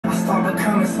start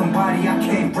becoming somebody I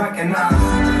can't recognize.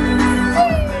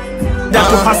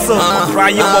 That's the hustle. Try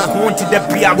you walk on to the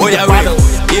beer.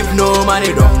 If no money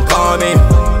don't come in,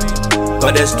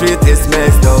 but the street is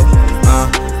messed up.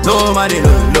 No money,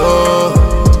 no.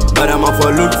 But I'm off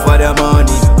for look for the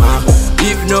money.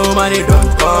 If no money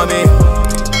don't come in,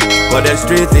 but the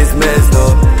street is messed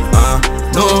up.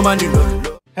 No money,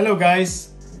 no. Hello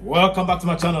guys, welcome back to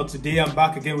my channel. Today I'm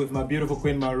back again with my beautiful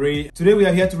queen Marie. Today we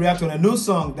are here to react on a new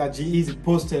song that G-Eazy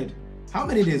posted. How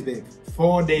many days, babe?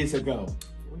 4 days ago.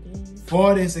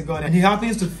 4 days ago, and he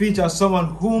happens to feature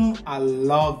someone whom I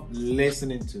love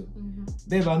listening to.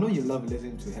 Babe, I know you love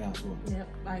listening to her as well. Yep,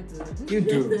 I do. You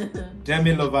do.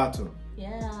 Demi Lovato.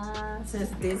 Yeah, since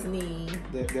Disney.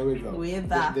 There we go. With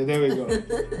that. There we go.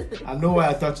 I know why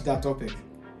I touched that topic.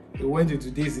 It went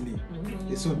into Disney.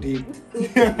 It's so deep.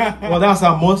 Well, that's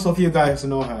how most of you guys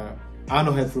know her. I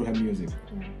know her through her music.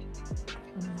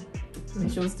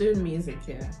 She was doing music,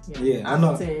 yeah. I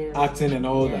know acting and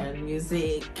all that. And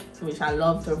music, which I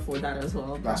loved her for that as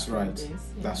well. That's right.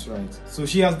 That's right. So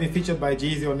she has been featured by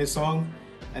G-Eazy on this song,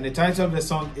 and the title of the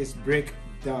song is Break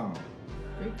Down.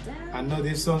 I know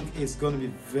this song is going to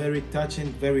be very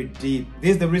touching, very deep.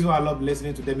 This is the reason why I love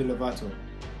listening to Demi Lovato.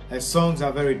 Her songs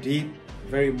are very deep,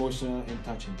 very emotional and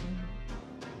touching.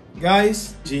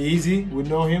 Guys, G-Eazy, we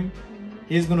know him.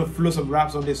 He's going to flow some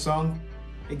raps on this song.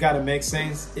 It gotta make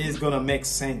sense. It's gonna make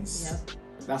sense. Yep.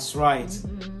 That's right.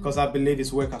 Because I believe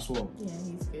his work as well. Yeah,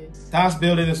 he's good. Task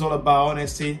building is all about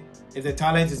honesty. If the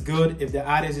talent is good, if the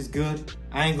artist is good,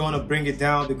 I ain't gonna bring it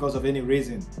down because of any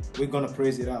reason. We're gonna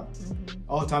praise it up.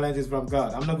 All talent is from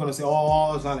God. I'm not gonna say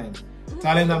all talent.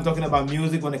 Talent, I'm talking about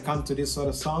music when it comes to this sort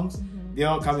of songs. They're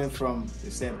all coming from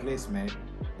the same place, man.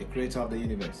 The creator of the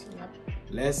universe. Yep.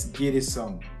 Let's get this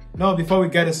song. No, before we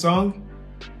get a song,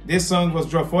 this song was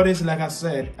dropped 4 days, like I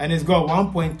said, and it's got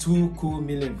 1.2 cool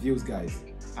million views, guys.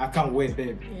 I can't wait,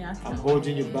 babe. Yeah, I'm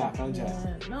holding you back, aren't you?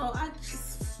 No, I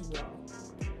just,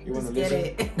 you want to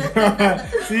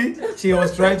listen? See, she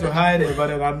was trying to hide it,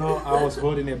 but I know I was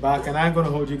holding it back, and I'm gonna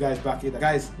hold you guys back either.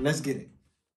 Guys, let's get it.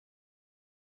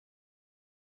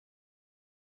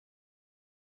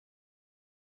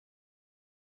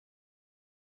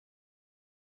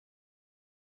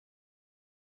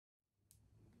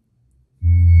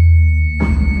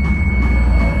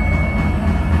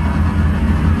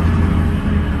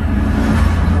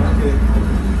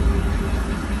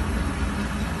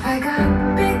 I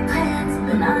got big plans,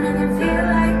 but none of them feel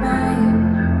like mine.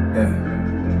 Yeah.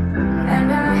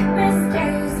 And I miss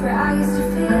days where I used to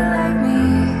feel like me.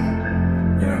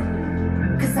 Yeah.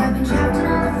 Cause I've been trapped in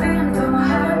all the freedom, throw my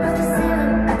heart up at the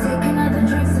ceiling. I take another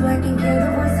drink so I can hear the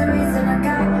voice of reason. I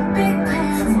got big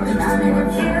plans, but none of them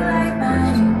feel like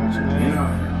mine.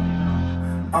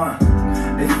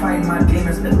 They fighting my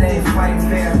demons, but they ain't fighting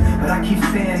fair. But I keep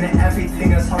saying that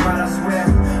everything is alright, I swear.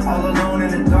 All alone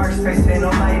in the dark space, ain't no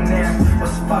light in there.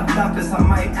 What's fucked up is I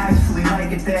might actually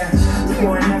like it there.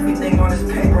 Pouring everything on this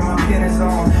paper, my pen is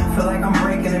on. Feel like I'm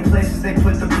breaking in places they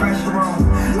put the pressure on.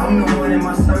 I'm the one in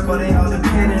my circle they all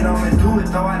dependent on. And do it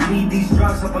though, I need these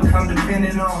drugs I'll become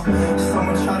dependent on.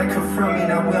 Someone try to confront me,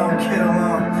 now we don't get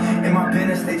along. In my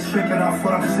business, they tripping off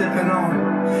what I'm sipping on.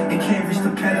 It can't reach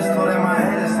the pedestal that my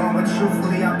head is on. But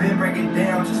truthfully, I've been breaking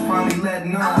down, just finally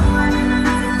letting on.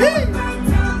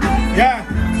 Yeah.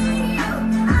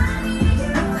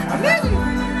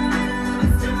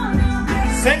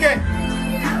 Sing it.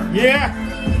 Yeah.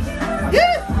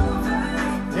 Yeah.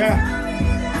 Yeah.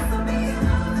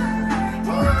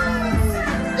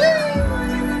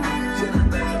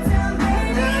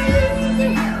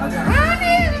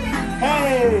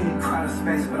 Hey. Crowded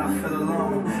space, but I feel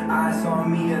alone. Eyes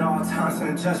on me at all times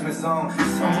in the judgment zone.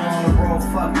 Somewhere on the road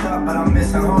fucked up, but I'm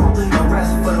missing home. No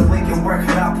rest for the wicked, work it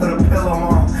out, put a pillow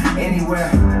on. Anywhere,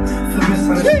 feel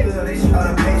misunderstood, they try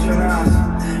to patronize.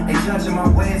 They judging my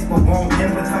ways, but won't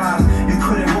empathize. You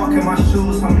couldn't walk in my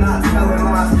shoes, I'm not telling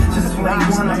lies. Just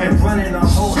 21, I've been running a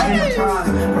whole enterprise.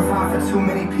 Provide for too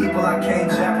many people I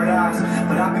can't jeopardize.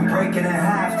 But I've been breaking in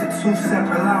half to 2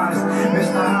 separate lives.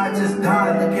 Mr. Hyde just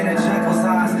died, looking at Jekyll's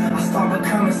eyes. I start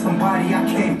becoming somebody I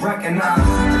can't recognize.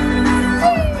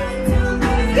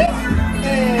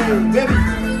 Hey, baby.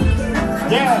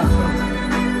 Yeah.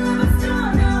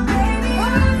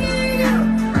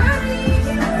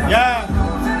 Yeah.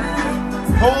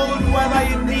 Hold whoever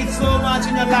you need so much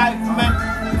in your life, man.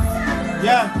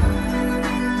 Yeah.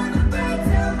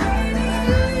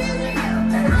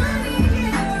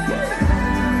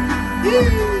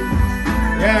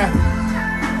 Yeah.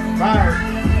 Bye.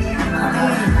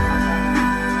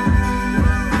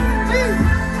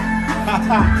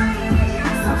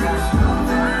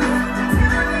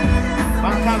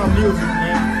 kind of music,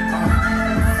 man.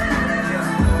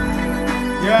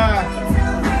 Yeah.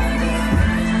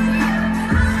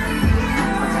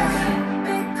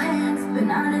 Big plans, but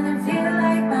none of them feel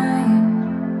like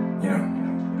mine. Yeah.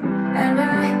 And I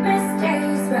miss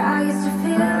days where I used to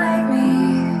feel like me.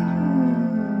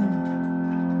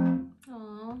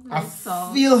 Aw, I nice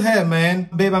song. feel her, man.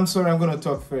 Babe, I'm sorry, I'm gonna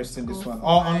talk first in this Go one. for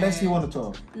Or it. unless you want to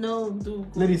talk. No, do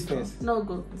go. Ladies first. No,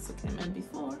 go. It's okay, man.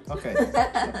 Before. Okay.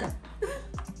 Okay.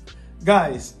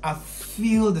 Guys, I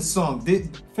feel the song.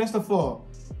 First of all,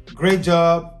 great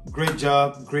job, great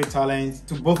talent.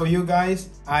 To both of you guys,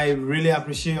 I really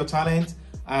appreciate your talent.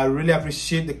 I really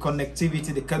appreciate the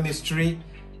connectivity, the chemistry.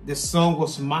 The song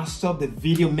was mastered. The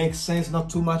video makes sense. Not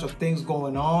too much of things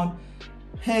going on.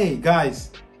 Hey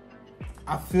guys,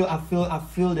 I feel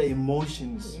the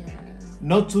emotions. Yeah.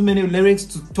 Not too many lyrics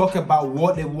to talk about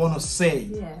what they want to say.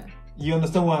 Yeah. You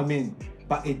understand what I mean?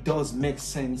 But it does make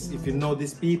sense if you know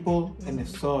these people and the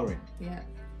story. Yeah.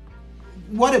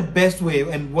 What a best way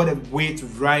and what a way to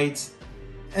write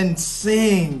and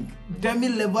sing. Demi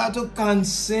Lovato can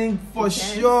sing for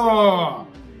sure.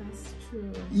 That's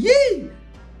true. Yay!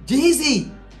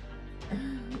 G-Eazy.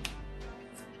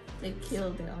 They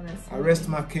killed it, honestly. I rest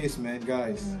my case, man,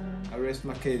 guys. I rest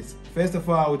my case. First of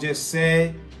all, I would just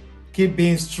say, keep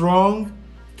being strong.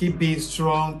 Keep being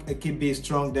strong and keep being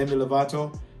strong, Demi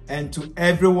Lovato. And to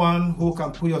everyone who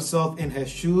can put yourself in her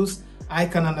shoes, I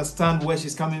can understand where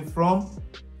she's coming from.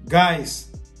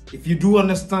 Guys, if you do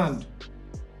understand,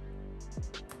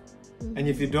 and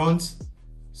if you don't,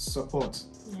 support.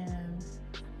 Yeah.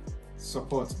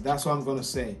 Support. That's what I'm gonna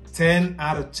say. 10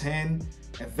 out of 10.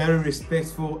 A very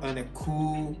respectful and a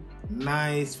cool,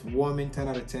 nice, warming 10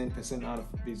 out of 10% out of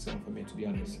this song for me, to be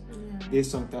honest. Yeah. This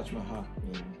song touched my heart.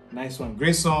 Yeah. Nice one,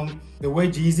 great song. The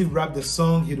way G-Eazy rapped the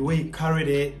song, the way he carried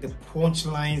it, the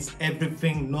punchlines,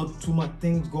 everything, not too much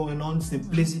things going on,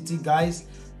 simplicity, guys.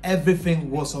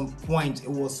 Everything was on point. It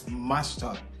was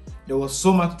mastered. There was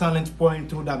so much talent pouring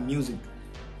through that music.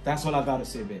 That's all I gotta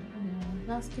say, babe. Yeah,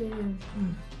 that's good.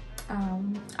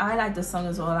 I like the song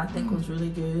as well. I think it was really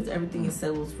good. Everything you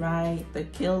said was right. They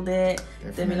killed it.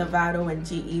 Demi Lovato and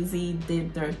G-Eazy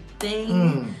did their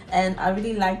thing. And I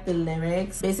really like the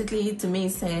lyrics. Basically, to me,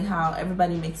 it's saying how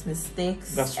everybody makes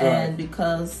mistakes. That's right. And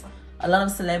because a lot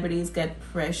of celebrities get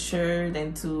pressured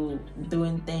into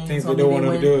doing things they don't want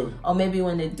to do. Or maybe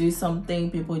when they do something,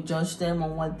 people judge them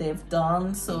on what they've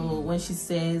done. So when she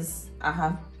says, I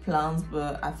have plans,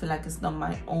 but I feel like it's not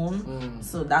my own.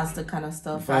 So that's the kind of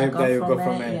stuff I got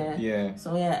from it. Yeah.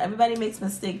 So yeah, everybody makes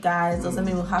mistakes, guys. Doesn't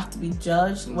mean we have to be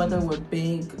judged, whether we're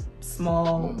big,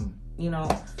 small, you know.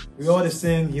 We're all the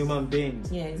same human beings.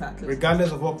 Yeah, exactly.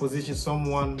 Regardless of what position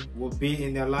someone will be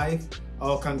in their life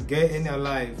or can get in their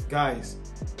life, guys,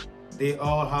 they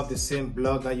all have the same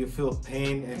blood, that you feel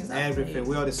pain and everything.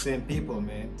 We're all the same people,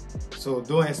 man. So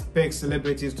don't expect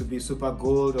celebrities to be super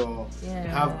gold or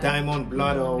have diamond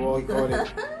blood or what you call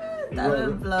it.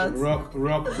 Diamond blood. Rock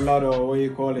blood or what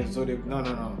you call it. So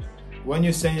no. When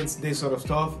you're saying this sort of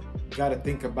stuff, you gotta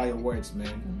think about your words,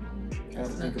 man. You gotta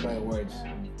think about your words.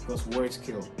 Because words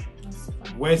kill.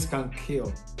 Words can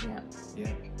kill.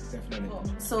 Yeah,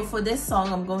 definitely. So for this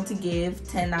song, I'm going to give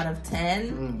 10 out of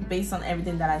 10 based on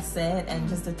everything that I said, and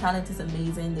just the talent is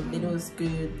amazing, the video is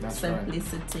good,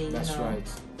 simplicity, That's you know. right.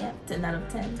 Yeah, 10 out of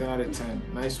 10. 10 out of 10.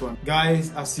 Nice one.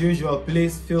 Guys, as usual,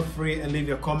 please feel free and leave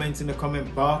your comments in the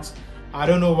comment box. I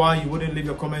don't know why you wouldn't leave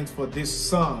your comments for this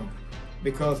song,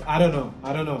 because I don't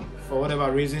know. For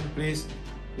whatever reason, please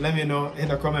let me know in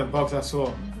the comment box as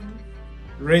well.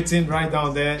 Rating right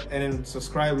down there, and then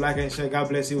subscribe, like, and share. God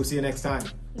bless you. We'll see you next time.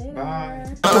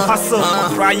 Bye.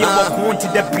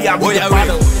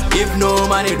 If no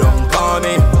money don't call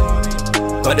me,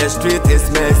 cause the street is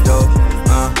messed up.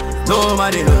 No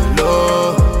money no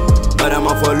low, but I'm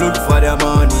off for look for the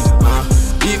money.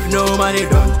 If no money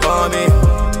don't call me,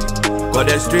 cause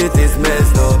the street is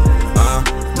messed up.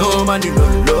 No money no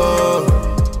low,